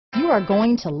are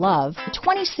going to love the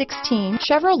 2016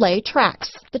 Chevrolet Trax.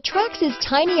 The Trax is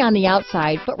tiny on the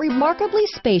outside, but remarkably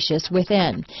spacious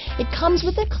within. It comes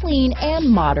with a clean and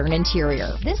modern interior.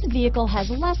 This vehicle has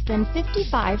less than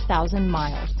 55,000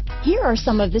 miles. Here are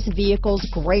some of this vehicle's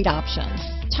great options: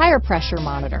 tire pressure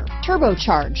monitor,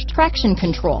 turbocharged, traction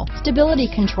control, stability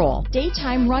control,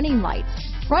 daytime running lights,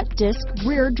 front disc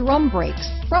rear drum brakes,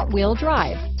 front wheel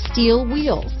drive, steel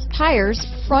wheels, tires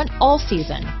front all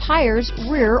season, tires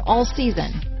rear all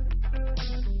season.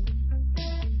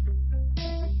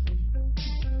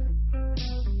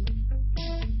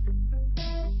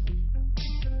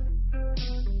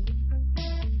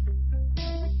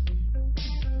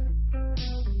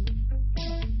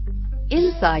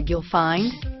 Inside you'll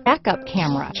find Backup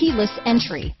camera, keyless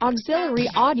entry, auxiliary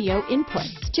audio input,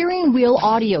 steering wheel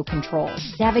audio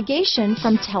controls, navigation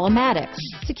from telematics,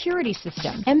 security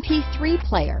system, MP3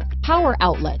 player, power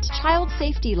outlet, child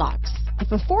safety locks. If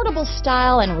affordable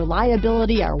style and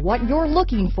reliability are what you're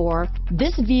looking for,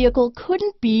 this vehicle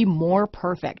couldn't be more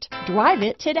perfect. Drive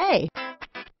it today.